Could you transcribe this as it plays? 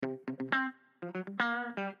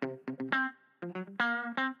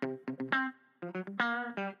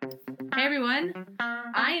everyone.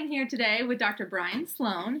 I am here today with Dr. Brian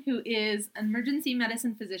Sloan, who is an emergency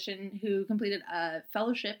medicine physician who completed a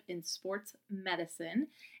fellowship in sports medicine.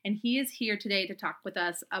 And he is here today to talk with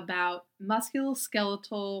us about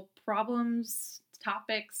musculoskeletal problems,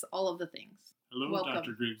 topics, all of the things. Hello, Welcome.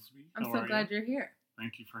 Dr. Grigsby. I'm so glad you're here.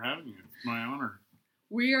 Thank you for having me. It's my honor.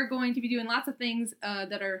 We are going to be doing lots of things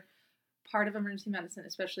that are part of emergency medicine,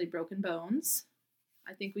 especially broken bones.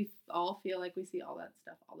 I think we all feel like we see all that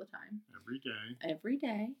stuff all the time. Every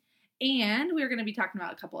day. And we're going to be talking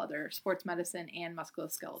about a couple other sports medicine and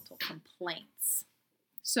musculoskeletal complaints.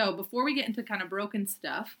 So before we get into kind of broken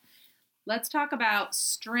stuff, let's talk about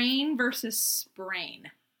strain versus sprain.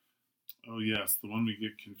 Oh, yes. The one we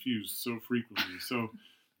get confused so frequently. So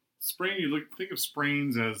sprain, think of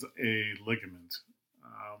sprains as a ligament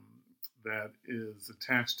that is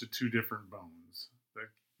attached to two different bones that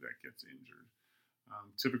gets injured.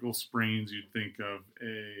 Typical sprains, you'd think of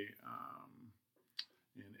an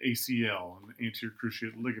ACL, an anterior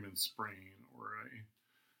cruciate ligament sprain, or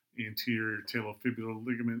an anterior talofibular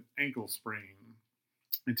ligament ankle sprain.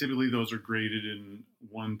 And typically those are graded in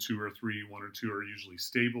 1, 2, or 3. 1 or 2 are usually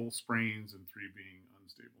stable sprains, and 3 being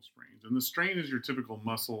unstable sprains. And the strain is your typical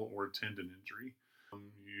muscle or tendon injury.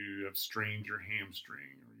 You have strained your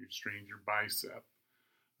hamstring, or you've strained your bicep.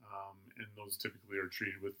 And those typically are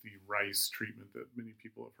treated with the RICE treatment that many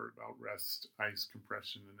people have heard about: rest, ice,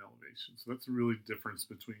 compression, and elevation. So that's a really difference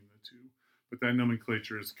between the two. But that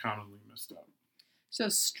nomenclature is commonly messed up. So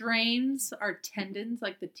strains are tendons,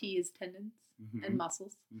 like the T is tendons and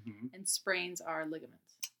muscles, and sprains are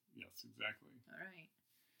ligaments. Yes, exactly.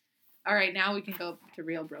 All right, now we can go to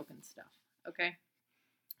real broken stuff, okay?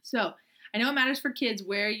 So I know it matters for kids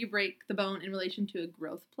where you break the bone in relation to a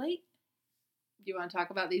growth plate. Do you want to talk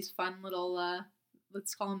about these fun little,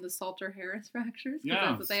 let's call them the Salter-Harris fractures? Yes.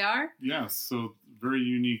 That's what they are? Yes, so very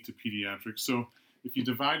unique to pediatrics. So if you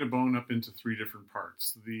divide a bone up into 3 different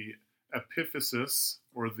parts, the epiphysis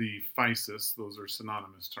or the physis, those are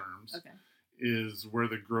synonymous terms, is where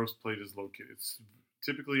the growth plate is located. It's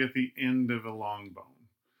typically at the end of a long bone.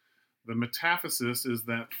 The metaphysis is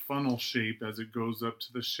that funnel shape as it goes up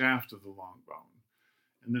to the shaft of the long bone.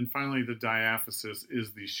 And then finally, the diaphysis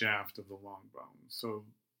is the shaft of the long bone. So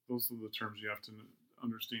those are the terms you have to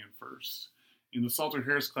understand first. In the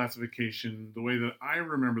Salter-Harris classification, the way that I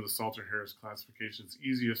remember the Salter-Harris classification is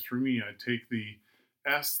easiest for me. I take the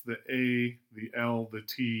S, the A, the L, the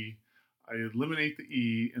T. I eliminate the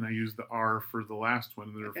E, and I use the R for the last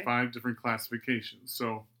one. There are 5 different classifications.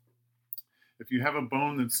 So if you have a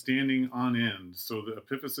bone that's standing on end, so the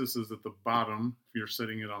epiphysis is at the bottom if you're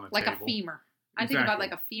setting it on a table. Like a femur. I think about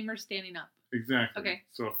like a femur standing up. Exactly. Okay.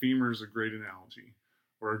 So a femur is a great analogy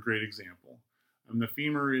or a great example. And the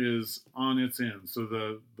femur is on its end. So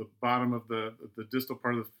the bottom of the distal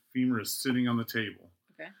part of the femur is sitting on the table.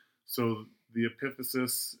 Okay. So the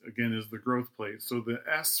epiphysis, again, is the growth plate. So the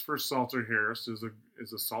S for Salter-Harris is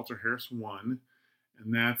a Salter-Harris 1.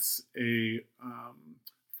 And that's a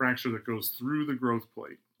fracture that goes through the growth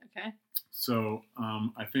plate. Okay. So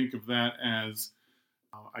I think of that as...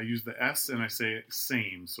 I use the S and I say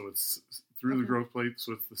same, so it's through the growth plate,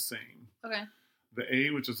 so it's the same. Okay. The A,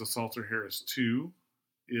 which is a Salter-Harris 2,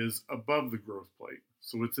 is above the growth plate,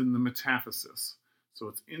 so it's in the metaphysis. So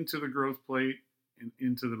it's into the growth plate and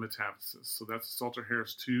into the metaphysis. So that's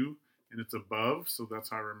Salter-Harris 2, and it's above, so that's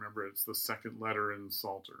how I remember it. It's the second letter in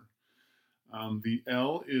Salter. The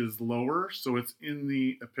L is lower, so it's in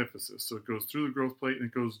the epiphysis. So it goes through the growth plate and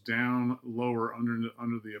it goes down lower under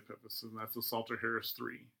the epiphysis, and that's the Salter-Harris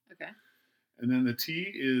 3. Okay. And then the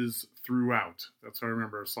T is throughout. That's how I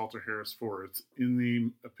remember Salter-Harris 4. It's in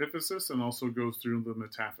the epiphysis and also goes through the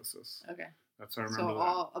metaphysis. Okay. That's how I remember that. So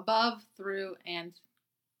all above, through, and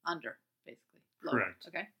under, basically. Lower. Correct.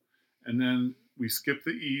 Okay. And then we skip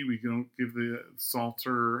the E. We don't give the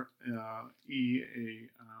Salter E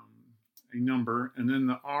a number. And then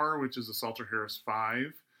the R, which is a Salter-Harris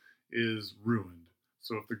 5, is ruined.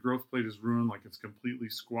 So if the growth plate is ruined, like it's completely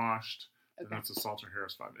squashed, then that's a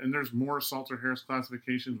Salter-Harris 5. And there's more Salter-Harris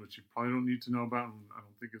classifications, which you probably don't need to know about, and I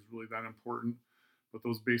don't think is really that important. But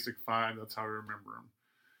those basic 5, that's how I remember them.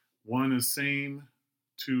 1 is same,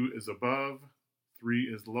 2 is above, 3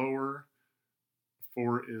 is lower,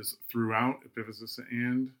 4 is throughout, epiphysis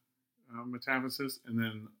and metaphysis, and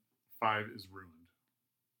then 5 is ruined.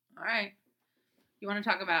 All right. You want to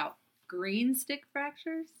talk about green stick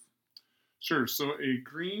fractures? Sure. So a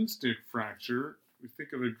green stick fracture, we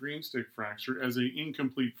think of a green stick fracture as an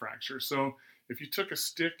incomplete fracture. So if you took a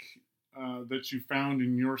stick that you found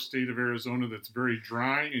in your state of Arizona that's very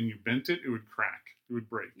dry and you bent it, it would crack. It would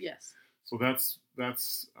break. Yes. So that's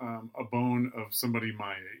a bone of somebody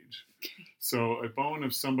my age. Okay. So a bone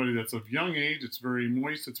of somebody that's of young age, it's very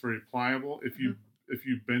moist, it's very pliable. If you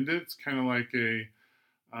bend it, it's kind of like a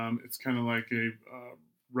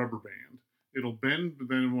rubber band. It'll bend, but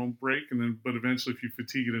then it won't break, but eventually, if you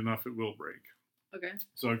fatigue it enough, it will break. Okay.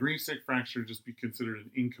 So a green stick fracture just be considered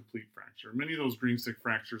an incomplete fracture. Many of those green stick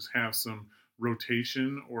fractures have some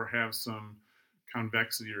rotation or have some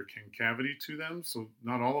convexity or concavity to them. So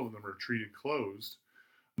not all of them are treated closed,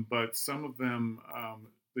 but some of them,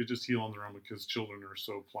 they just heal on their own because children are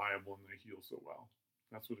so pliable and they heal so well.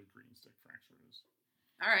 That's what a green stick fracture is.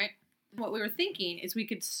 All right. What we were thinking is we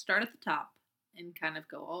could start at the top and kind of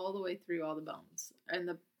go all the way through all the bones and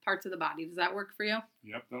the parts of the body. Does that work for you?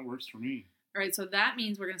 Yep, that works for me. All right, so that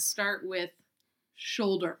means we're going to start with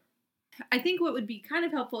shoulder. I think what would be kind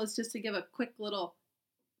of helpful is just to give a quick little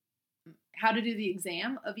how to do the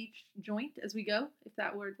exam of each joint as we go, if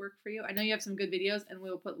that would work for you. I know you have some good videos, and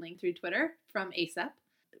we'll put a link through Twitter from ASAP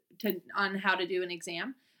on how to do an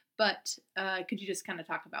exam. But could you just kind of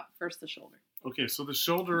talk about first the shoulder? Okay, so the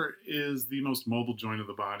shoulder is the most mobile joint of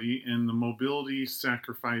the body, and the mobility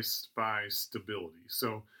sacrificed by stability.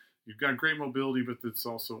 So you've got great mobility, but it's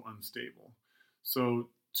also unstable. So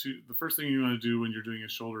the first thing you want to do when you're doing a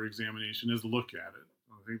shoulder examination is look at it.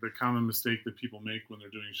 I think the common mistake that people make when they're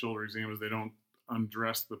doing shoulder exam is they don't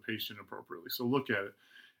undress the patient appropriately. So look at it.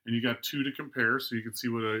 And you got two to compare, so you can see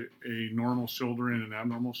what a normal shoulder and an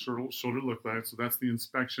abnormal shoulder look like. So that's the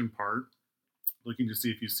inspection part. Looking to see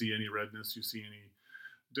if you see any redness, you see any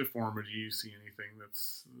deformity, you see anything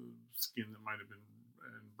that's skin that might have been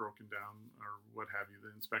broken down or what have you.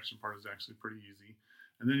 The inspection part is actually pretty easy.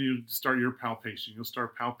 And then you start your palpation. You'll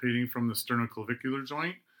start palpating from the sternoclavicular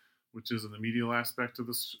joint, which is in the medial aspect of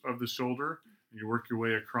the shoulder. And you work your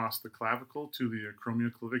way across the clavicle to the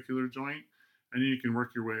acromioclavicular joint. And then you can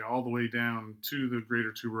work your way all the way down to the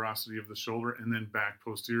greater tuberosity of the shoulder and then back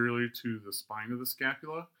posteriorly to the spine of the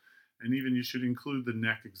scapula. And even you should include the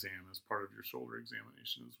neck exam as part of your shoulder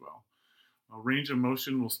examination as well. Range of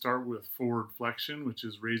motion will start with forward flexion, which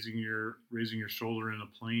is raising your shoulder in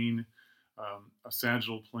a plane, a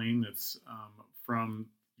sagittal plane that's from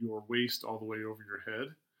your waist all the way over your head.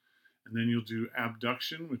 And then you'll do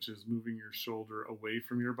abduction, which is moving your shoulder away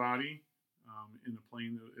from your body in a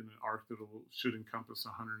plane, in an arc that should encompass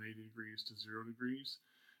 180 degrees to 0 degrees.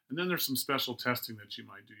 And then there's some special testing that you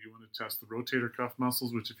might do. You want to test the rotator cuff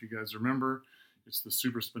muscles, which if you guys remember, it's the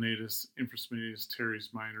supraspinatus, infraspinatus, teres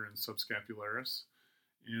minor, and subscapularis.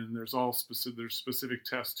 And there's specific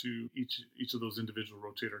tests to each of those individual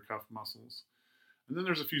rotator cuff muscles. And then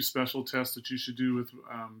there's a few special tests that you should do with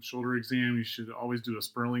shoulder exam. You should always do a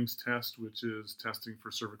Sperling's test, which is testing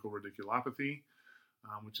for cervical radiculopathy,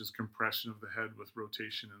 which is compression of the head with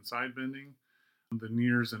rotation and side bending. The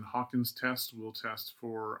Neers and Hawkins test will test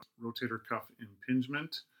for rotator cuff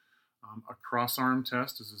impingement. A cross-arm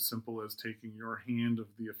test is as simple as taking your hand of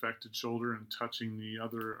the affected shoulder and touching the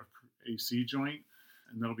other AC joint,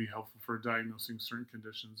 and that'll be helpful for diagnosing certain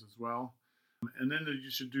conditions as well. And then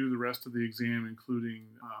you should do the rest of the exam, including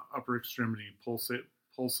upper extremity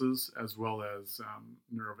pulses, as well as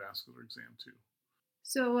neurovascular exam too.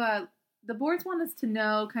 So the boards want us to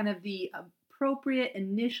know kind of the appropriate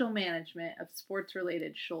initial management of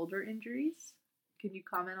sports-related shoulder injuries. Can you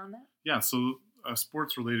comment on that? Yeah, so a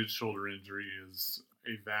sports-related shoulder injury is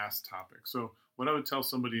a vast topic. So what I would tell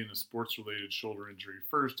somebody in a sports-related shoulder injury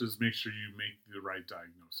first is make sure you make the right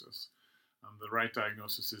diagnosis. The right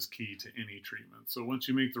diagnosis is key to any treatment. So once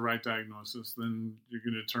you make the right diagnosis, then you're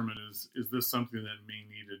going to determine is this something that may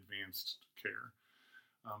need advanced care.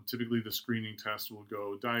 Typically, the screening test will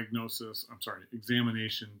go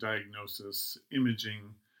examination, diagnosis,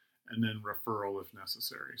 imaging, and then referral if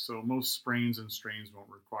necessary. So most sprains and strains won't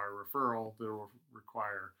require referral. They will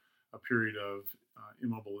require a period of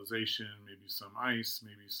immobilization, maybe some ice,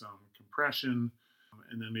 maybe some compression,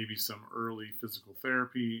 and then maybe some early physical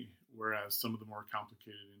therapy, whereas some of the more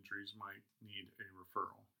complicated injuries might need a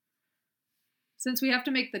referral. Since we have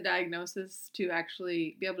to make the diagnosis to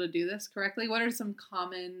actually be able to do this correctly, what are some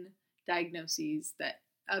common diagnoses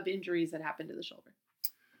of injuries that happen to the shoulder?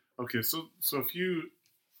 Okay, so a few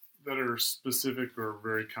that are specific or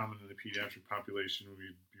very common in the pediatric population,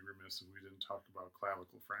 we'd be remiss if we didn't talk about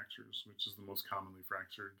clavicle fractures, which is the most commonly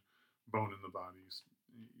fractured bone in the body,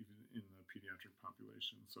 even in the pediatric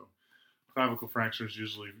population. So clavicle fractures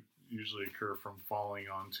usually occur from falling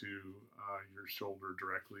onto your shoulder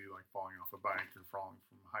directly, like falling off a bike or falling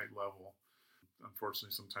from a height level.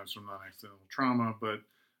 Unfortunately, sometimes from non-accidental trauma, but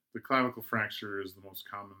the clavicle fracture is the most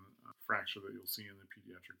common fracture that you'll see in the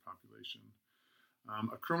pediatric population.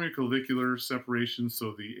 Acromioclavicular separation,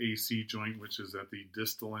 so the AC joint, which is at the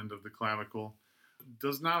distal end of the clavicle,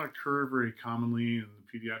 does not occur very commonly in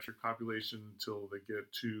the pediatric population until they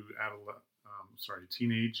get to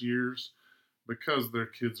teenage years, because their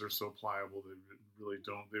kids are so pliable. They really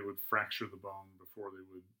don't. They would fracture the bone before they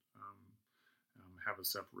would have a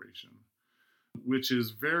separation, which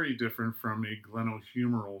is very different from a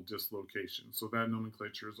glenohumeral dislocation. So that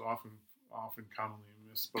nomenclature is often commonly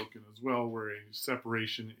misspoken as well, where a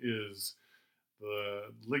separation is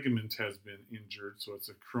the ligament has been injured, so it's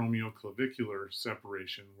a acromioclavicular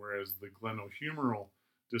separation, whereas the glenohumeral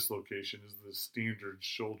dislocation is the standard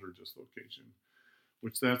shoulder dislocation,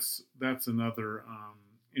 which that's another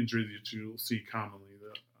injury that you'll see commonly.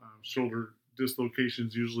 The shoulder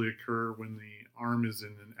dislocations usually occur when the arm is in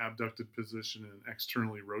an abducted position and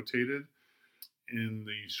externally rotated, and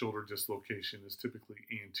the shoulder dislocation is typically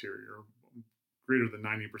anterior. Greater than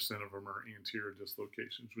 90% of them are anterior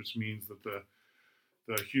dislocations, which means that the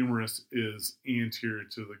humerus is anterior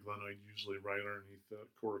to the glenoid, usually right underneath the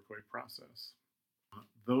coracoid process.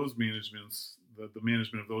 Those managements, the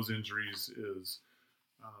management of those injuries is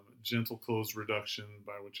gentle closed reduction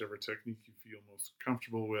by whichever technique you feel most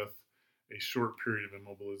comfortable with, a short period of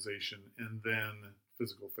immobilization, and then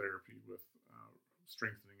physical therapy with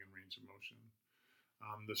strengthening and range of motion.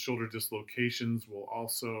 The shoulder dislocations will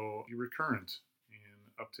also be recurrent, and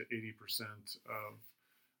up to 80% of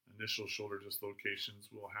initial shoulder dislocations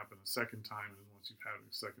will happen a second time, and once you've had it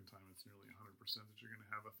a second time, it's nearly 100% that you're going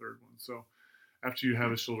to have a third one. So after you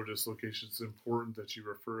have a shoulder dislocation, it's important that you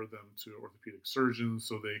refer them to orthopedic surgeons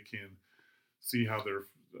so they can see how they're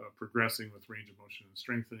progressing with range of motion and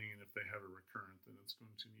strengthening, and if they have a recurrent, then it's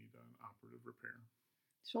going to need an operative repair.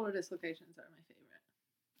 Shoulder dislocations are my favorite.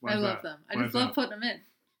 I love them. I just love putting them in.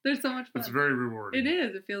 They're so much fun. It's very rewarding. It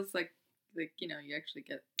is. It feels like you actually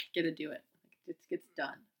get to do it. It gets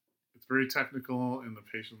done. It's very technical, and the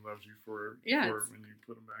patient loves you for when you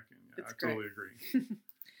put them back in. Yeah, I totally agree.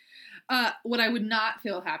 What I would not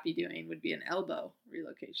feel happy doing would be an elbow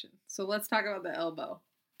relocation. So let's talk about the elbow.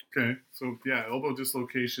 Okay. So elbow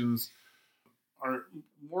dislocations are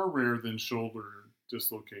more rare than shoulder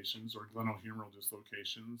dislocations or glenohumeral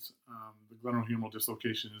dislocations. The glenohumeral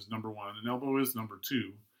dislocation is number one, and elbow is number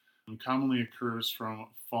two. And commonly occurs from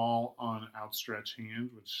fall on outstretched hand,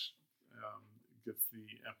 which gets the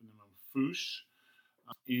eponym of Fouche,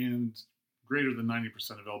 and greater than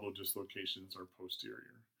 90% of elbow dislocations are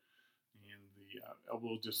posterior. And the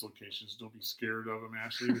elbow dislocations, don't be scared of them,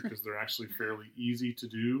 Ashley, because they're actually fairly easy to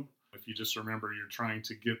do. If you just remember, you're trying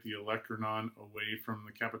to get the olecranon away from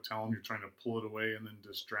the capitellum, you're trying to pull it away and then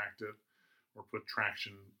distract it, or put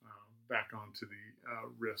traction back onto the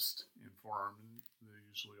wrist and forearm, and they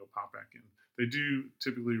usually will pop back in. They do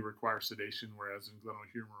typically require sedation, whereas in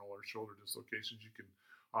glenohumeral or shoulder dislocations, you can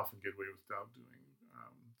often get away without doing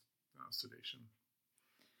sedation.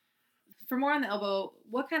 For more on the elbow,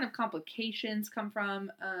 what kind of complications come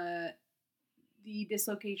from the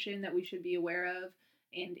dislocation that we should be aware of,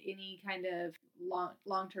 and any kind of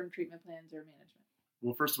long-term treatment plans or management?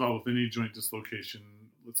 Well, first of all, with any joint dislocation,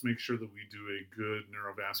 let's make sure that we do a good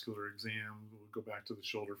neurovascular exam. We'll go back to the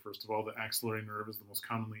shoulder. First of all, the axillary nerve is the most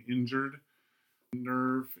commonly injured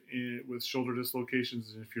nerve with shoulder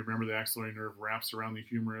dislocations. And if you remember, the axillary nerve wraps around the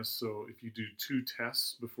humerus. So if you do two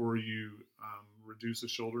tests before you reduce a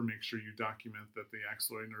shoulder, make sure you document that the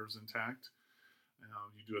axillary nerve is intact.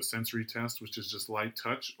 You do a sensory test, which is just light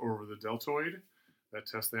touch over the deltoid. That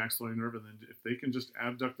tests the axillary nerve, and then if they can just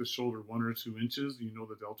abduct the shoulder 1 or 2 inches, you know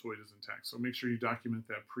the deltoid is intact. So make sure you document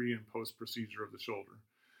that pre and post procedure of the shoulder.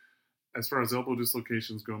 As far as elbow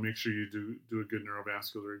dislocations go, make sure you do a good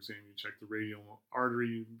neurovascular exam. You check the radial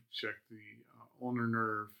artery, you check the ulnar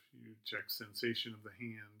nerve, you check sensation of the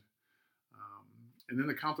hand. And then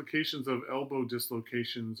the complications of elbow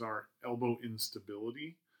dislocations are elbow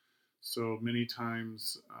instability. So many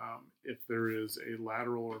times, if there is a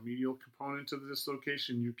lateral or medial component to the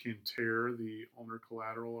dislocation, you can tear the ulnar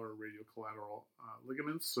collateral or radial collateral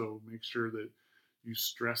ligaments. So make sure that you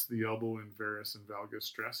stress the elbow in varus and valgus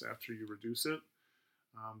stress after you reduce it,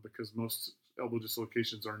 because most elbow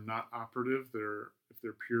dislocations are not operative. If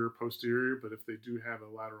they're pure posterior, but if they do have a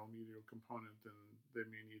lateral medial component, then they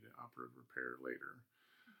may need an operative repair later.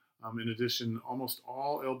 In addition, almost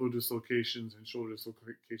all elbow dislocations and shoulder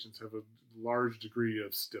dislocations have a large degree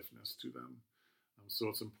of stiffness to them. So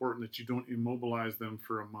it's important that you don't immobilize them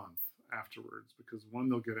for a month afterwards, because one,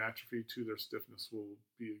 they'll get atrophy, two, their stiffness will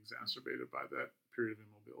be exacerbated by that period of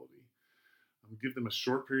immobility. Give them a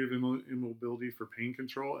short period of immobility for pain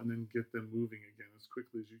control, and then get them moving again as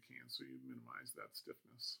quickly as you can so you minimize that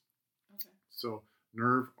stiffness. Okay. So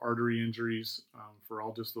nerve, artery injuries, for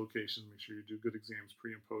all dislocations. Make sure you do good exams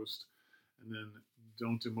pre and post, and then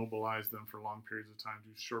don't immobilize them for long periods of time.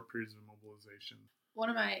 Do short periods of immobilization. One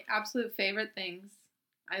of my absolute favorite things,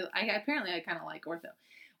 I apparently I kind of like ortho.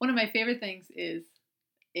 One of my favorite things is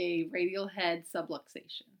a radial head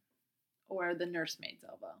subluxation, or the nursemaid's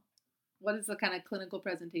elbow. What is the kind of clinical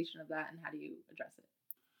presentation of that, and how do you address it?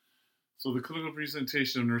 So the clinical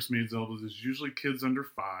presentation of nursemaid's elbows is usually kids under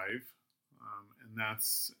 5, and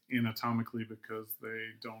that's anatomically because they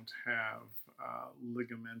don't have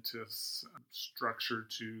ligamentous structure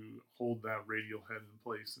to hold that radial head in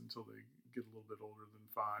place until they get a little bit older than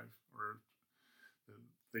 5, or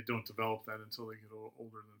they don't develop that until they get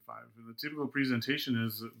older than 5. And the typical presentation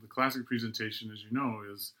is, the classic presentation, as you know,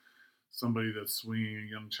 is somebody that's swinging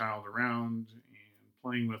a young child around and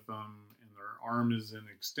playing with them, and their arm is in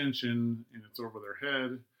extension and it's over their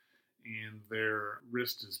head, and their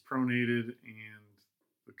wrist is pronated, and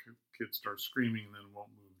the kid starts screaming and then won't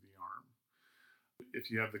move the arm. If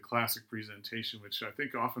you have the classic presentation, which I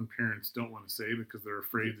think often parents don't want to say because they're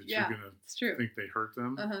afraid that you're going to think they hurt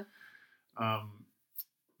them,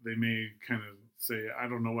 they may kind of say, I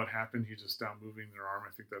don't know what happened, he just stopped moving their arm.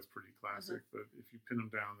 I think that's pretty classic. But if you pin them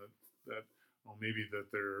down that well, maybe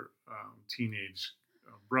that their teenage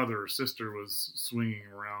brother or sister was swinging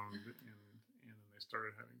around and they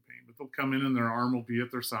started having pain. But they'll come in and their arm will be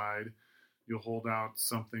at their side. You'll hold out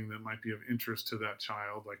something that might be of interest to that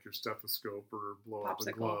child, like your stethoscope, or blow up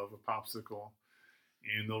a glove, a popsicle.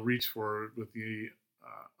 And they'll reach for it with the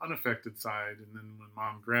unaffected side, and then when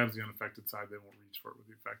mom grabs the unaffected side, they won't reach for it with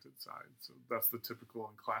the affected side. So that's the typical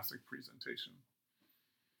and classic presentation.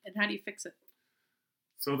 And how do you fix it?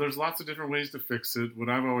 So there's lots of different ways to fix it. What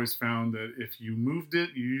I've always found, that if you moved it,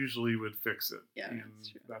 you usually would fix it. Yeah, and that's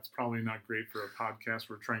true. That's probably not great for a podcast.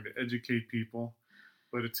 We're trying to educate people.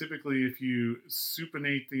 But typically, if you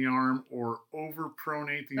supinate the arm or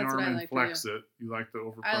overpronate the arm and flex it, you like the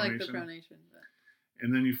overpronation? I like the pronation. But...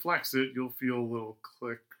 And then you flex it, you'll feel a little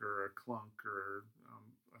click or a clunk or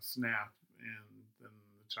a snap, and then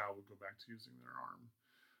the child will go back to using their arm.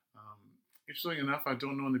 Interestingly enough, I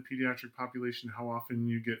don't know in the pediatric population how often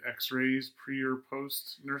you get x-rays pre or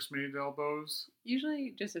post nursemaid elbows.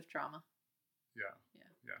 Usually just if trauma. Yeah.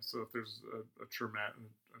 So if there's a traumatic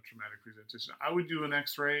presentation, I would do an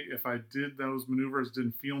x-ray. If I did those maneuvers,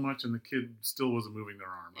 didn't feel much, and the kid still wasn't moving their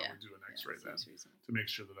arm, I would do an x-ray then to make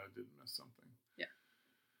sure that I didn't miss something. Yeah.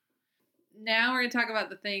 Now we're going to talk about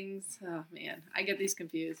the things, oh man, I get these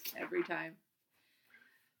confused every time.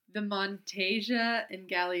 The Monteggia and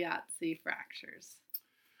Galeazzi fractures.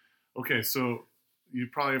 Okay, so you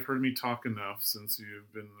probably have heard me talk enough since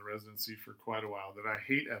you've been in the residency for quite a while that I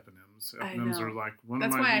hate eponyms. Eponyms are like one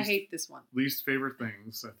of my I hate this one. Least favorite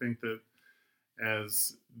things. I think that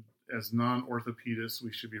as non-orthopedists,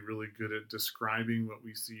 we should be really good at describing what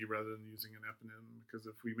we see rather than using an eponym, because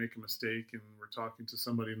if we make a mistake and we're talking to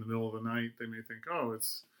somebody in the middle of the night, they may think, oh,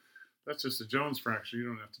 that's just a Jones fracture. You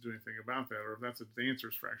don't have to do anything about that. Or if that's a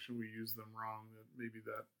Dancer's fracture, we use them wrong, that maybe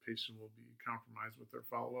that patient will be compromised with their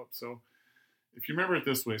follow-up. So if you remember it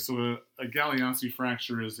this way, so a Galeazzi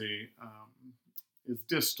fracture is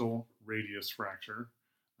distal radius fracture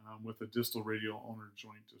with a distal radial ulnar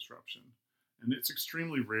joint disruption. And it's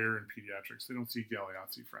extremely rare in pediatrics. They don't see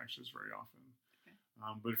Galeazzi fractures very often. Okay.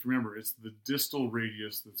 But if you remember, it's the distal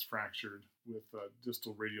radius that's fractured with a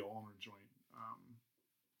distal radial ulnar joint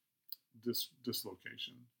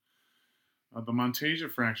dislocation. The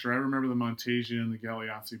Monteggia fracture, I remember the Monteggia and the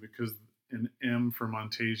Galeazzi because an M for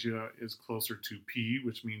Monteggia is closer to P,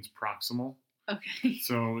 which means proximal. Okay.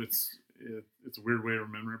 So it's a weird way to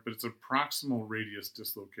remember it, but it's a proximal radius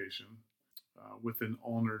dislocation with an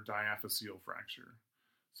ulnar diaphyseal fracture.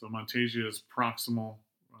 So Monteggia is proximal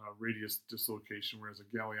radius dislocation, whereas a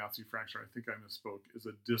Galeazzi fracture, I think I misspoke, is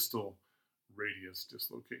a distal radius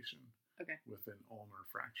dislocation. Okay. With an ulnar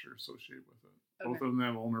fracture associated with it. Okay. Both of them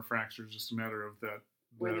have ulnar fractures, just a matter of that.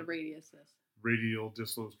 Where the radius is. Radial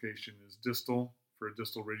dislocation is distal for a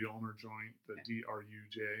distal radial ulnar joint, the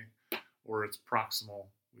DRUJ, or it's proximal,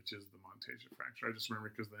 which is the Monteggia fracture. I just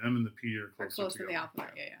remember because the M and the P are closer to the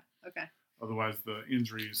alphabet. Yeah. Okay. Otherwise, the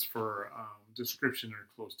injuries for description are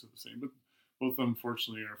close to the same. But both of them,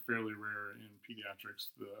 unfortunately, are fairly rare in pediatrics.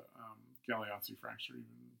 The Galeazzi fracture, even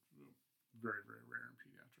very, very rare in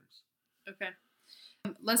pediatrics. Okay.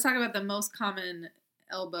 Let's talk about the most common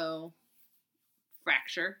elbow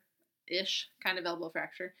fracture-ish kind of elbow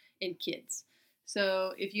fracture in kids.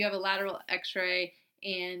 So if you have a lateral x-ray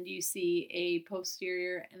and you see a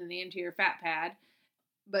posterior and an anterior fat pad,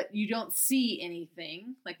 but you don't see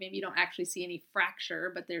anything, like maybe you don't actually see any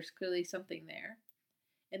fracture, but there's clearly something there,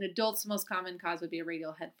 In adults, the most common cause would be a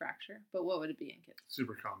radial head fracture. But what would it be in kids?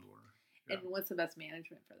 Supracondylar. Yeah. And what's the best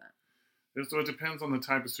management for that? So it depends on the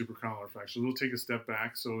type of supracondylar fracture. We'll take a step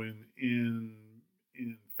back. So in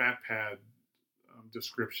fat pad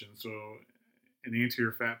description, so an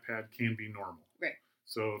anterior fat pad can be normal. Right.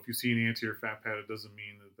 So if you see an anterior fat pad, it doesn't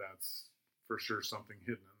mean that that's for sure something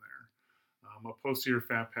hidden in there. A posterior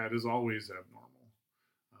fat pad is always abnormal.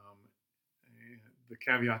 The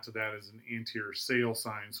caveat to that is an anterior sail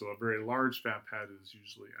sign, so a very large fat pad is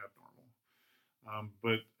usually abnormal.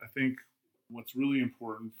 But I think what's really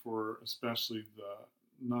important for especially the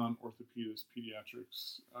non-orthopedist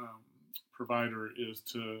pediatrics provider is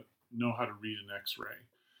to know how to read an x-ray.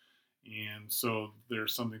 And so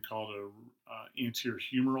there's something called a anterior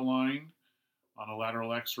humeral line on a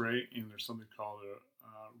lateral x-ray, and there's something called a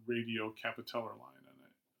radiocapitellar line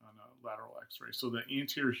on a lateral x-ray. So the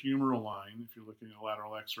anterior humeral line, if you're looking at a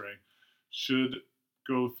lateral x-ray, should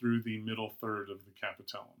go through the middle third of the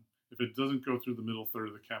capitellum. If it doesn't go through the middle third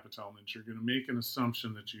of the capitellum, then you're going to make an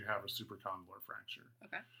assumption that you have a supracondylar fracture.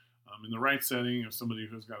 Okay. In the right setting, if somebody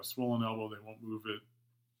who's got a swollen elbow, they won't move it,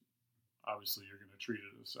 obviously you're going to treat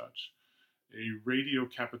it as such. A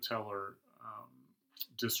radiocapitellar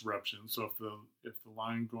disruption, so if the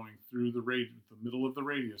line going through the middle of the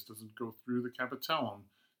radius doesn't go through the capitellum,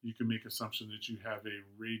 you can make assumption that you have a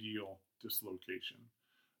radial dislocation,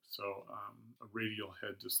 so a radial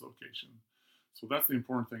head dislocation. So that's the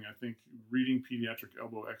important thing. I think reading pediatric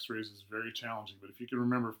elbow x-rays is very challenging, but if you can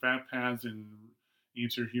remember fat pads in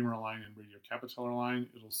anterior humeral line and radiocapitellar line,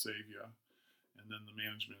 it'll save you. And then the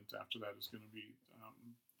management after that is going to be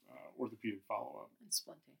orthopedic follow-up. And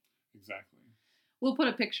splinting. Exactly. We'll put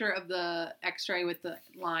a picture of the x-ray with the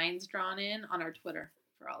lines drawn in on our Twitter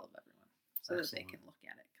for all of everyone so Excellent. That they can look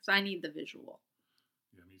at it, because I need the visual.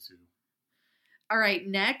 Yeah, me too. All right,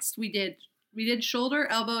 next we did shoulder,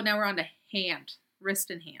 elbow, now we're on to hand,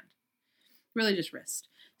 wrist and hand. Really just wrist.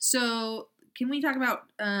 So can we talk about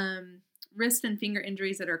wrist and finger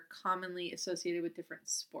injuries that are commonly associated with different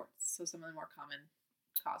sports? So some of the more common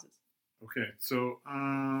causes. Okay, so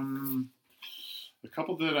a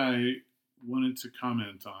couple that I wanted to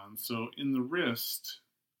comment on. So in the wrist,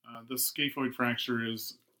 the scaphoid fracture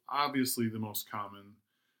is obviously the most common.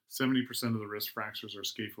 70% of the wrist fractures are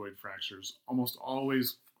scaphoid fractures. Almost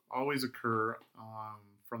always occur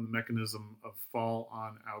from the mechanism of fall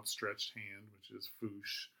on outstretched hand, which is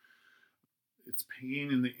fouche. It's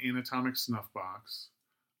pain in the anatomic snuff box,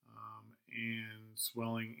 and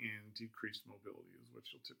swelling and decreased mobility is what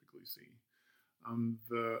you'll typically see.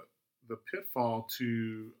 The pitfall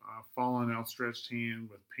to fall on outstretched hand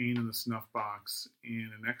with pain in the snuff box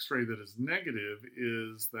and an x-ray that is negative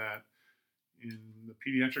is that in the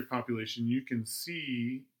pediatric population, you can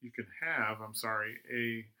have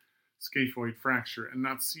a scaphoid fracture and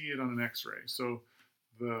not see it on an x-ray. So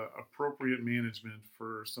the appropriate management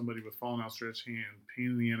for somebody with fallen outstretched hand, pain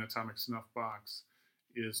in the anatomic snuff box,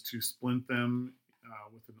 is to splint them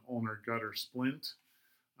with an ulnar gutter splint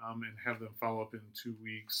and have them follow up in 2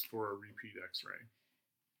 weeks for a repeat x-ray.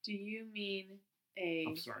 Do you mean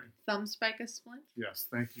a thumb spica splint? Yes,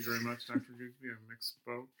 thank you very much, Dr. Googsby. I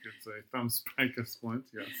misspoke. It's a thumb spica splint,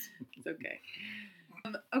 yes. It's okay.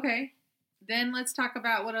 Okay, then let's talk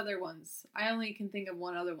about what other ones. I only can think of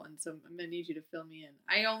one other one, so I'm going to need you to fill me in.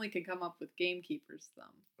 I only can come up with gamekeeper's thumb.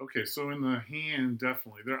 Okay, so in the hand,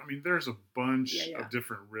 definitely. There's a bunch of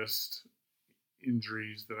different wrist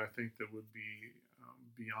injuries that I think that would be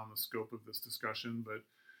beyond the scope of this discussion, but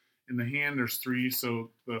in the hand, there's 3.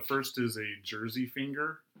 So the first is a jersey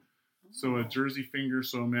finger. So a jersey finger,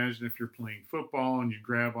 so imagine if you're playing football and you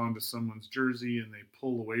grab onto someone's jersey and they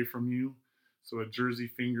pull away from you. So a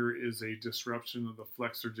jersey finger is a disruption of the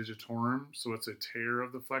flexor digitorum. So it's a tear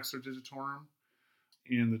of the flexor digitorum.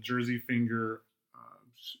 And the jersey finger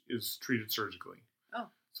is treated surgically. Oh.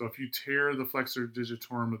 So if you tear the flexor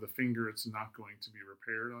digitorum of the finger, it's not going to be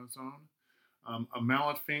repaired on its own. A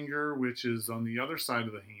mallet finger, which is on the other side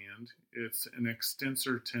of the hand, it's an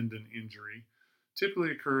extensor tendon injury.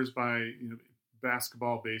 Typically occurs by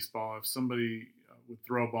basketball, baseball. If somebody would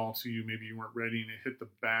throw a ball to you, maybe you weren't ready and it hit the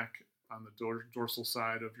back on the dorsal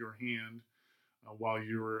side of your hand while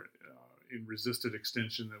you were in resisted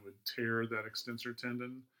extension, that would tear that extensor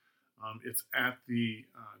tendon. It's at the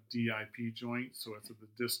DIP joint, so it's at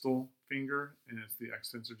the distal finger, and it's the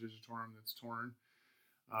extensor digitorum that's torn.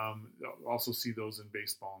 You'll also see those in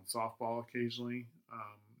baseball and softball occasionally.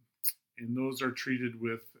 And those are treated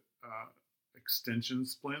with extension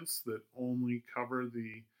splints that only cover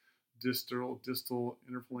the distal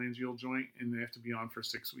interphalangeal joint, and they have to be on for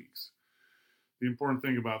 6 weeks. The important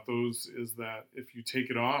thing about those is that if you take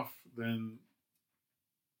it off, then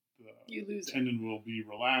the tendon will be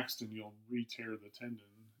relaxed and you'll re-tear the tendon.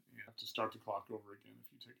 You have to start the clock over again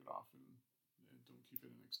if you take it off and don't keep it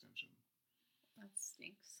in extension. That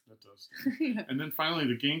stinks. That does stink. Yeah. And then finally,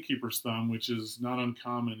 the gamekeeper's thumb, which is not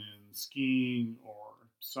uncommon in skiing or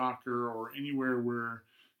soccer or anywhere where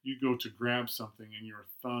you go to grab something and your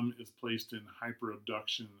thumb is placed in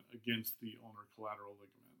hyperabduction against the ulnar collateral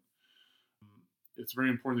ligament. It's very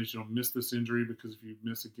important that you don't miss this injury, because if you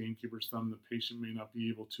miss a gamekeeper's thumb, the patient may not be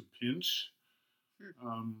able to pinch.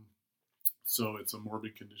 So it's a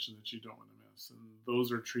morbid condition that you don't want to miss. And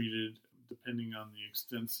those are treated depending on the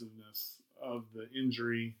extensiveness of the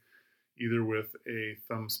injury, either with a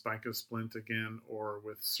thumb spica splint again, or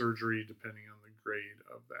with surgery, depending on the grade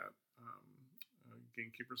of that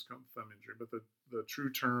gamekeeper's thumb injury. But the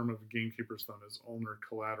true term of gamekeeper's thumb is ulnar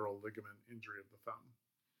collateral ligament injury of the thumb.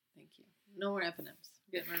 Thank you. No more F&Ms.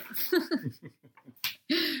 Getting rid of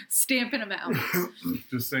them. Stamping them out.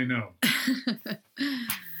 Just say no.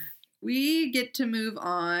 We get to move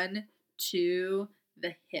on to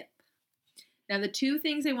the hip. Now, the two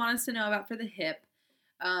things they want us to know about for the hip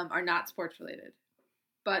are not sports related,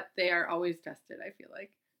 but they are always tested, I feel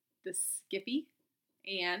like. The SCFE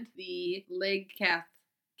and the leg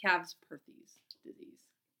calves Perthes disease.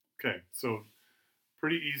 Okay, so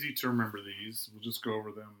pretty easy to remember these. We'll just go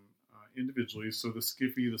over them individually. So the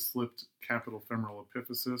SCFE, the slipped capital femoral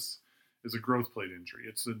epiphysis, is a growth plate injury.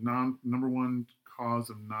 It's the number one cause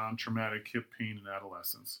of non-traumatic hip pain in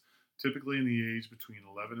adolescence, typically in the age between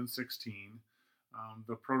 11 and 16.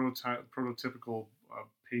 The prototypical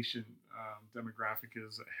patient demographic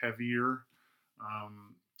is heavier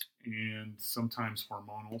and sometimes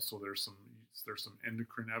hormonal. So there's some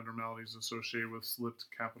endocrine abnormalities associated with slipped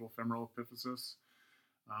capital femoral epiphysis.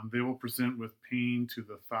 They will present with pain to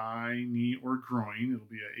the thigh, knee, or groin. It'll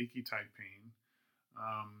be an achy type pain.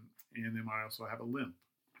 And they might also have a limp.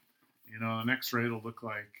 And on an x-ray, it'll look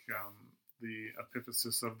like the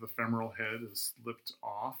epiphysis of the femoral head is slipped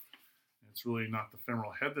off. And it's really not the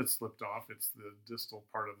femoral head that's slipped off, it's the distal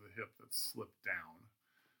part of the hip that's slipped down.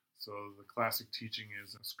 So the classic teaching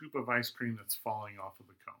is a scoop of ice cream that's falling off of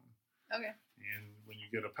the cone. Okay. And when you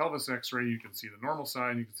get a pelvis x-ray, you can see the normal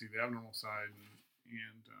side, you can see the abnormal side,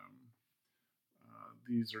 and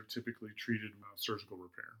these are typically treated with surgical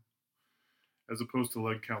repair. As opposed to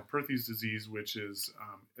leg Perthes disease, which is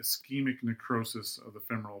ischemic necrosis of the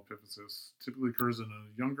femoral epiphysis, typically occurs in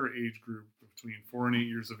a younger age group between 4 and 8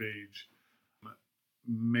 years of age.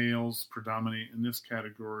 Males predominate in this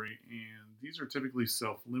category, and these are typically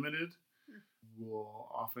self-limited. We'll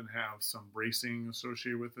often have some bracing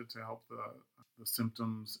associated with it to help the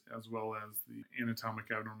symptoms, as well as the anatomic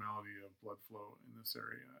abnormality of blood flow in this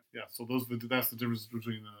area. Yeah, so that's the difference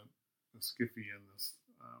between the SCFE and this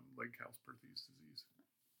leg Perthes disease.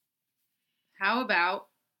 How about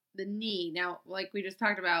the knee? Now, like we just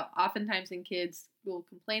talked about, oftentimes in kids will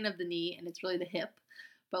complain of the knee, and it's really the hip,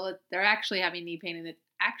 but they're actually having knee pain, and it's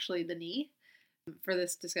actually the knee for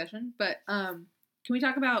this discussion. But can we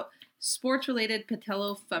talk about sports-related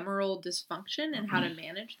patellofemoral dysfunction and how to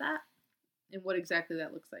manage that, and what exactly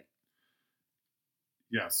that looks like?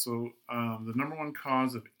 Yeah, so the number one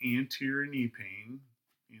cause of anterior knee pain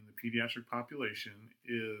in the pediatric population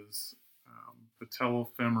is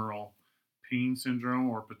patellofemoral pain syndrome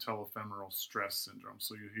or patellofemoral stress syndrome.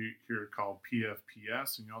 So you hear it called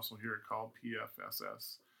PFPS, and you also hear it called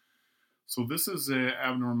PFSS. So this is an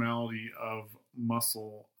abnormality of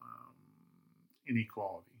muscle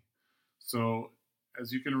inequality. So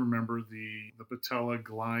as you can remember, the patella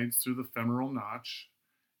glides through the femoral notch,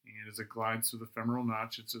 and as it glides through the femoral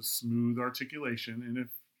notch, it's a smooth articulation. And if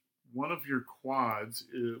one of your quads,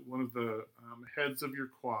 one of the heads of your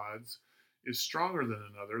quads is stronger than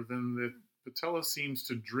another, then the patella seems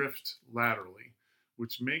to drift laterally,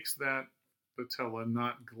 which makes that patella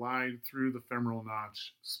not glide through the femoral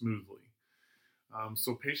notch smoothly.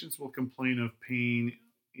 So patients will complain of pain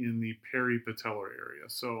in the peripatellar area.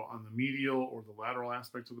 So on the medial or the lateral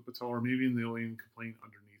aspect of the patella, or maybe they'll even complain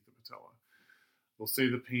underneath the patella. They'll say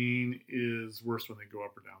the pain is worse when they go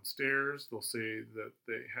up or downstairs. They'll say that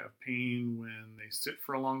they have pain when they sit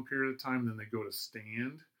for a long period of time, then they go to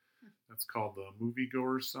stand. That's called the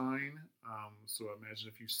moviegoer sign. So imagine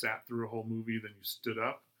if you sat through a whole movie, then you stood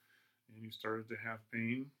up and you started to have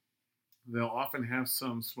pain. They'll often have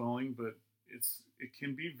some swelling, but it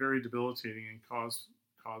can be very debilitating and cause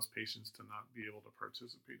patients to not be able to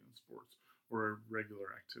participate in sports or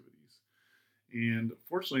regular activities. And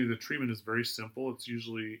fortunately, the treatment is very simple. It's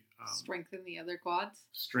usually strengthen the other quads.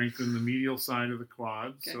 Strengthen the medial side of the quad.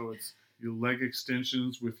 Okay. So it's your leg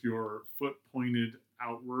extensions with your foot pointed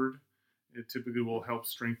outward It typically will help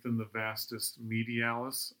strengthen the vastus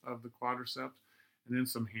medialis of the quadriceps, and then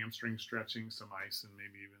some hamstring stretching, some ice, and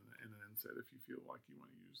maybe even an NSAID if you feel like you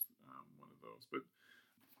want to use one of those. But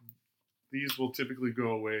these will typically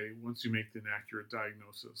go away once you make an accurate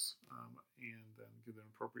diagnosis and then give them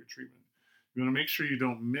appropriate treatment. You want to make sure you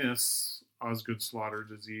don't miss Osgood-Schlatter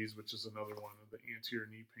disease, which is another one of the anterior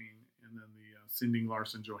knee pain, and then the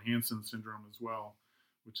Sinding-Larsen-Johansson syndrome as well,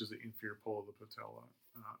 which is the inferior pole of the patella,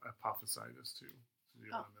 apophysitis too. So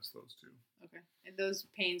you don't want to miss those two. Okay. And those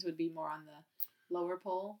pains would be more on the lower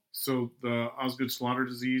pole? So the Osgood-Schlatter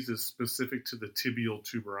disease is specific to the tibial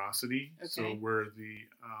tuberosity, so where the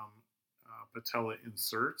patella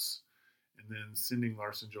inserts. And then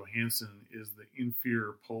Sinding-Larsen-Johansson is the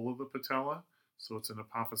inferior pole of the patella. So it's an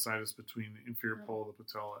apophysitis between the inferior pole of the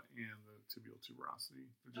patella and the tibial tuberosity.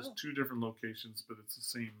 They're just two different locations, but it's the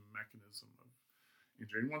same mechanism of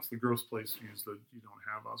injury. And once the gross plate's fused, you don't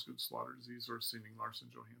have Osgood-Schlatter disease or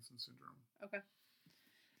Sinding-Larsen-Johansson syndrome.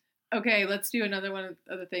 Okay, let's do another one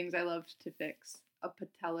of the things I love to fix, a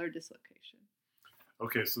patellar dislocation.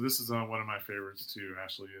 Okay, so this is one of my favorites too,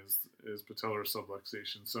 Ashley, is patellar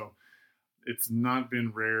subluxation. So it's not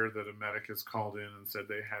been rare that a medic has called in and said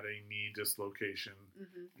they had a knee dislocation.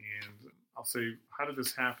 And I'll say, how did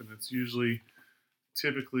this happen? It's usually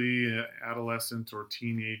typically an adolescent or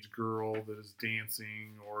teenage girl that is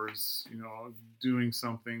dancing or is, doing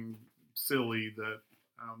something silly that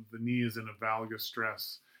the knee is in a valgus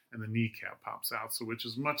stress and the kneecap pops out. So which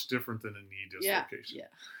is much different than a knee dislocation. Yeah.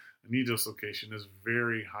 A knee dislocation is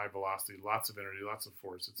very high velocity, lots of energy, lots of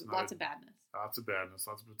force. It's not lots of badness. Lots of badness,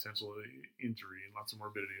 lots of potential injury, and lots of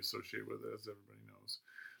morbidity associated with it, as everybody knows.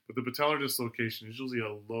 But the patellar dislocation is usually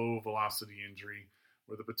a low velocity injury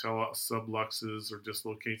where the patella subluxes or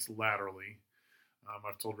dislocates laterally.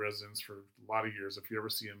 I've told residents for a lot of years, if you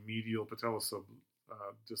ever see a medial patella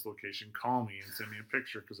dislocation, call me and send me a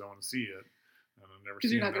picture because I want to see it. And I've never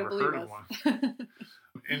seen it, never heard of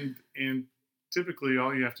one. And typically,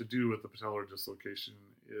 all you have to do with the patellar dislocation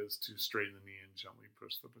is to straighten the knee and gently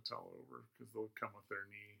push the patella over because they'll come with their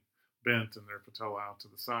knee bent and their patella out to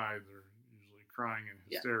the side. They're usually crying and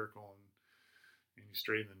hysterical, and you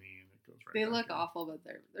straighten the knee and it goes right. They look awful, but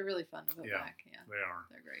they're really fun to put back. Yeah, they are.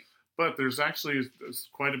 They're great. But there's actually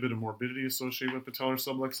quite a bit of morbidity associated with patellar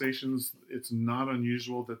subluxations. It's not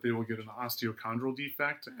unusual that they will get an osteochondral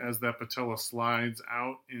defect as that patella slides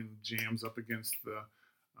out and jams up against the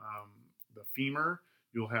femur.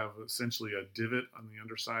 You'll have essentially a divot on the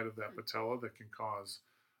underside of that patella that can cause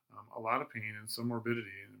a lot of pain and some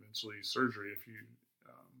morbidity and eventually surgery if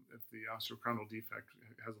the osteochondral defect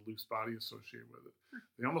has a loose body associated with it.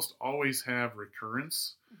 They almost always have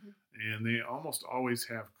recurrence, and they almost always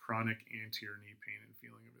have chronic anterior knee pain and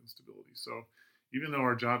feeling of instability. So even though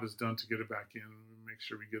our job is done to get it back in, we make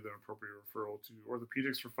sure we give them appropriate referral to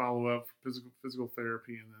orthopedics for follow-up, physical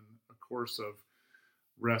therapy, and then a course of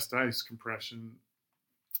rest ice compression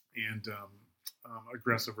and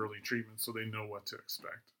aggressive early treatment so they know what to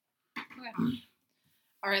expect. Okay.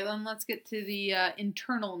 All right, then let's get to the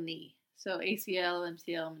internal knee. So ACL,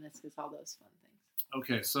 MCL, meniscus, all those fun things.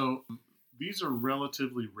 Okay, so these are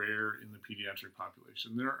relatively rare in the pediatric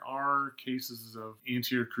population. There are cases of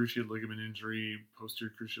anterior cruciate ligament injury,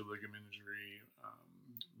 posterior cruciate ligament injury,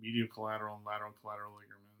 medial collateral and lateral collateral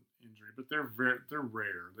ligament injury, but they're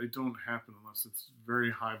rare. They don't happen unless it's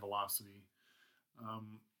very high velocity.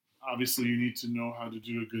 Obviously, you need to know how to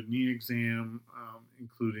do a good knee exam,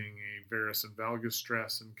 including a varus and valgus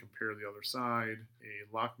stress, and compare the other side,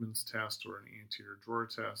 a Lachman's test or an anterior drawer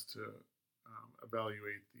test to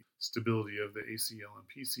evaluate the stability of the ACL and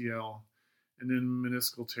PCL, and then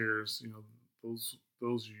meniscal tears. Those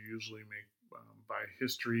you usually make by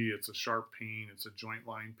history. It's a sharp pain. It's a joint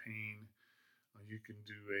line pain. You can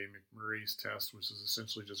do a McMurray's test, which is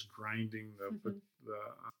essentially just grinding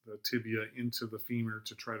the tibia into the femur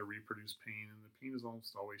to try to reproduce pain, and the pain is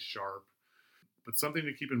almost always sharp. But something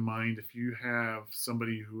to keep in mind, if you have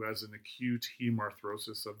somebody who has an acute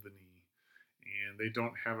hemarthrosis of the knee and they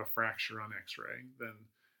don't have a fracture on x-ray, then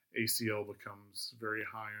ACL becomes very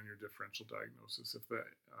high on your differential diagnosis if the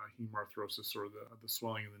hemarthrosis or the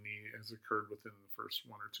swelling of the knee has occurred within the first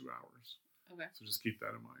 1 or 2 hours. Okay. So just keep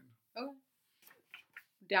that in mind. Okay.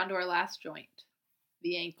 Down to our last joint,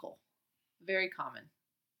 the ankle. Very common,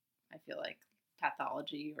 I feel like,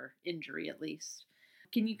 pathology or injury at least.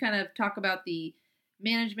 Can you kind of talk about the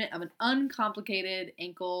management of an uncomplicated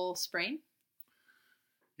ankle sprain?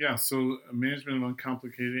 Yeah, so management of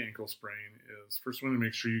uncomplicated ankle sprain is, first one, to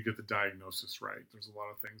make sure you get the diagnosis right. There's a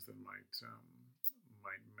lot of things that might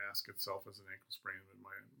mask itself as an ankle sprain, but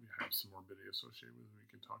might have some morbidity associated with it we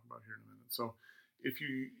can talk about here in a minute. So if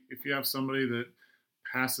you have somebody that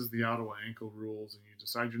passes the Ottawa ankle rules and you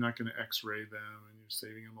decide you're not going to x-ray them and you're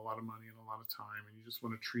saving them a lot of money and a lot of time and you just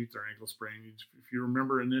want to treat their ankle sprain, if you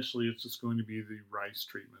remember initially, it's just going to be the RICE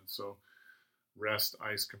treatment. So rest,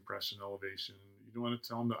 ice, compression, elevation. You don't want to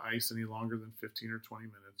tell them to ice any longer than 15 or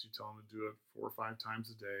 20 minutes. You tell them to do it 4 or 5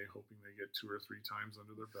 times a day, hoping they get 2 or 3 times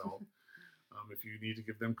under their belt. If you need to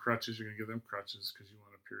give them crutches, you're going to give them crutches because you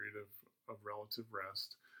want a period of relative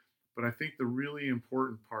rest. But I think the really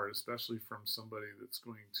important part, especially from somebody that's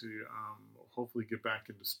going to hopefully get back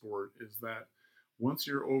into sport, is that once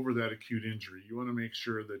you're over that acute injury, you want to make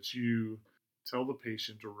sure that you tell the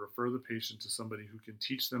patient or refer the patient to somebody who can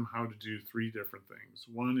teach them how to do 3 different things.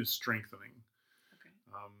 One is strengthening. Okay.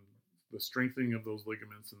 The strengthening of those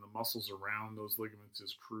ligaments and the muscles around those ligaments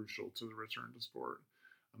is crucial to the return to sport.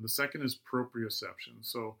 The second is proprioception.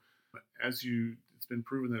 So it's been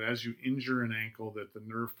proven that as you injure an ankle, that the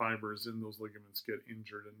nerve fibers in those ligaments get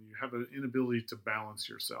injured and you have an inability to balance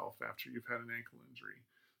yourself after you've had an ankle injury.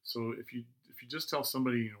 So if you just tell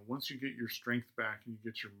somebody, once you get your strength back and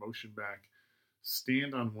you get your motion back,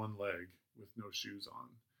 stand on one leg with no shoes on.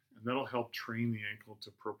 And that'll help train the ankle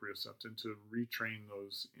to proprioception, to retrain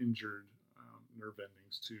those injured nerve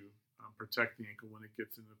endings to protect the ankle when it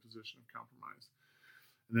gets in a position of compromise.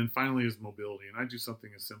 And then finally is mobility. And I do something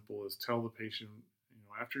as simple as tell the patient,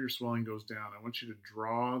 after your swelling goes down, I want you to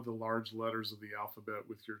draw the large letters of the alphabet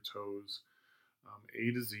with your toes,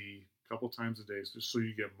 A to Z, a couple times a day, just so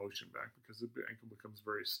you get motion back because the ankle becomes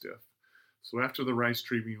very stiff. So after the RICE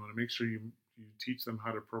treatment, you want to make sure you teach them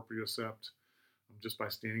how to propriocept just by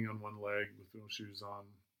standing on one leg with no shoes on.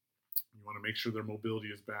 You want to make sure their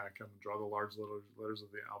mobility is back and draw the large letters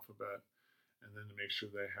of the alphabet, and then to make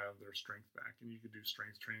sure they have their strength back. And you could do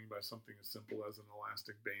strength training by something as simple as an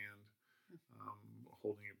elastic band,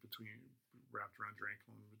 holding it wrapped around your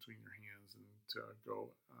ankle and between your hands, and to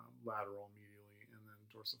go lateral immediately, and then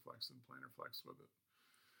dorsiflex and plantar flex with it.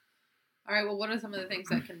 All right, well, what are some of the things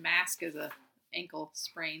that can mask as a ankle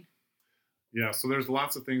sprain? Yeah, so there's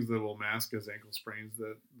lots of things that will mask as ankle sprains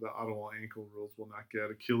that the Ottawa ankle rules will not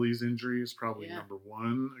get. Achilles injury is probably number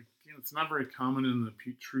one. Again, it's not very common in the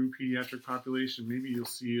true pediatric population. Maybe you'll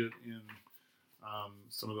see it in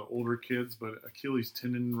some of the older kids, but Achilles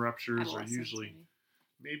tendon ruptures are usually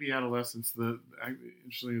maybe adolescents.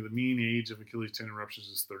 Interestingly, the mean age of Achilles tendon ruptures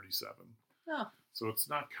is 37. Oh. So it's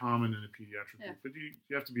not common in a pediatric group, but you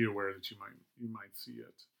have to be aware that you might see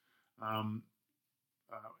it.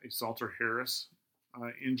 A Salter-Harris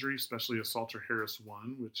injury, especially a Salter-Harris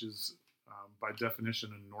 1, which is by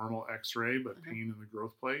definition a normal X-ray, but pain in the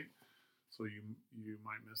growth plate. So you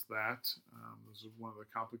might miss that. Those are one of the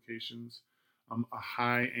complications. A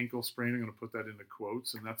high ankle sprain, I'm going to put that into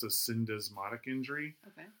quotes, and that's a syndesmotic injury.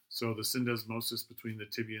 Okay. So the syndesmosis between the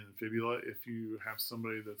tibia and fibula, if you have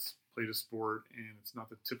somebody that's played a sport and it's not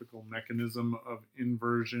the typical mechanism of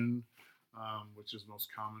inversion, which is most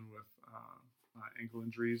common with ankle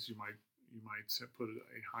injuries, you might put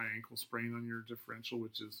a high ankle sprain on your differential,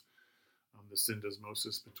 which is the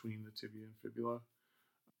syndesmosis between the tibia and fibula.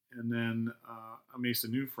 And then a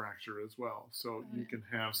Mason-New fracture as well. So you can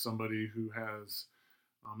have somebody who has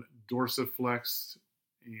dorsiflexed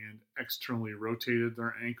and externally rotated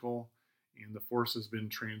their ankle, and the force has been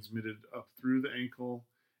transmitted up through the ankle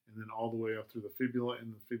and then all the way up through the fibula,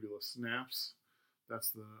 and the fibula snaps. That's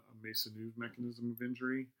the Mason-New mechanism of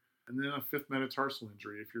injury. And then a fifth metatarsal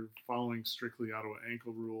injury. If you're following strictly Ottawa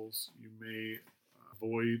ankle rules, you may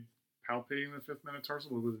avoid palpating the fifth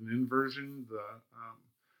metatarsal. With an inversion, the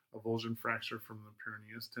avulsion fracture from the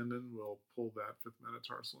peroneus tendon will pull that fifth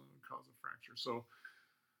metatarsal and cause a fracture. So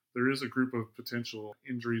there is a group of potential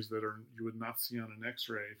injuries that you would not see on an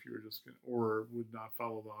X-ray if you were or would not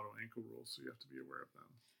follow the Ottawa ankle rules. So you have to be aware of them.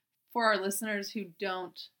 For our listeners who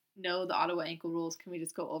don't know the Ottawa ankle rules, can we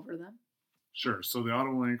just go over them? Sure. So the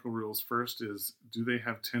Ottawa ankle rules first is, do they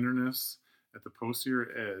have tenderness at the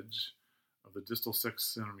posterior edge of the distal 6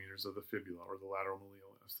 centimeters of the fibula or the lateral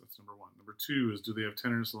malleolus? That's number one. Number two is, do they have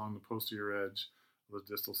tenderness along the posterior edge of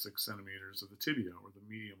the distal 6 centimeters of the tibia or the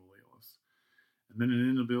medial malleolus? And then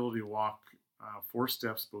an inability to walk 4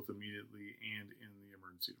 steps both immediately and in the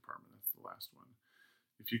emergency department. That's the last one.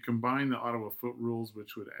 If you combine the Ottawa foot rules,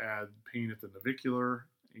 which would add pain at the navicular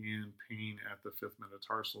and pain at the fifth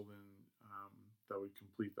metatarsal, then that would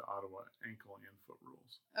complete the Ottawa ankle and foot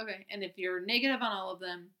rules. Okay, and if you're negative on all of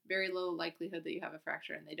them, very low likelihood that you have a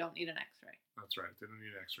fracture, and they don't need an X-ray. That's right, they don't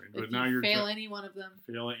need an X-ray. But now you fail any one of them.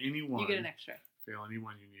 Fail any one. You get an X-ray. Fail any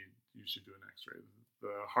one, you should do an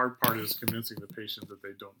The hard part is convincing the patient that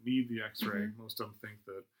they don't need the X-ray. Mm-hmm. Most of them think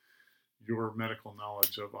that your medical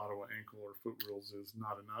knowledge of Ottawa ankle or foot rules is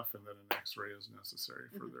not enough, and that an X-ray is necessary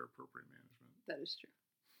for their appropriate management. That is true.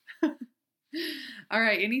 All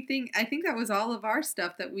right. Anything? I think that was all of our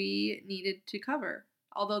stuff that we needed to cover.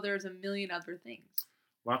 Although there's a million other things.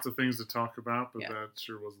 Lots of things to talk about, but that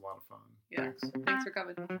sure was a lot of fun. Yeah. Thanks for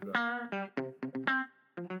coming.